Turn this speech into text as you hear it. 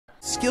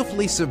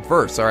skillfully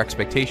subverts our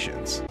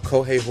expectations.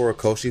 Kohei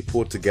Horikoshi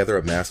pulled together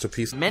a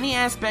masterpiece. Many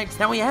aspects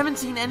that we haven't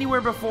seen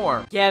anywhere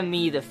before. Give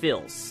me the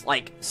feels.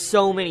 Like,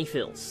 so many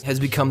feels. Has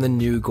become the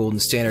new golden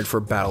standard for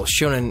battle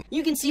shonen.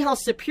 You can see how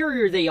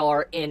superior they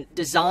are in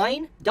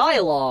design,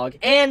 dialogue,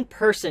 and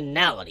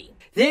personality.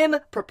 Them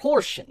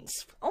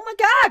proportions. Oh my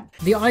god!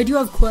 The idea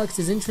of quirks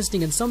is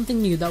interesting and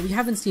something new that we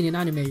haven't seen in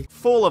anime.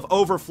 Full of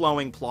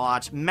overflowing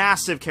plot,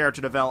 massive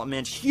character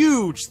development,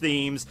 huge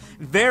themes,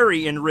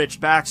 very enriched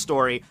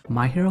backstory.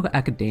 My Hero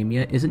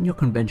Academia isn't your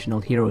conventional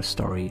hero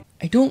story.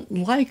 I don't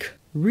like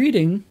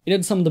reading. It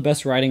had some of the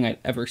best writing I'd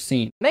ever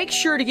seen. Make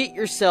sure to get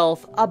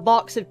yourself a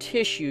box of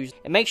tissues,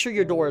 and make sure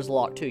your door is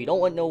locked too. You don't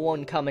want no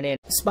one coming in.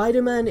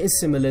 Spider-Man is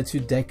similar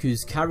to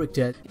Deku's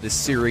character. This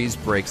series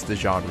breaks the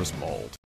genre's mold.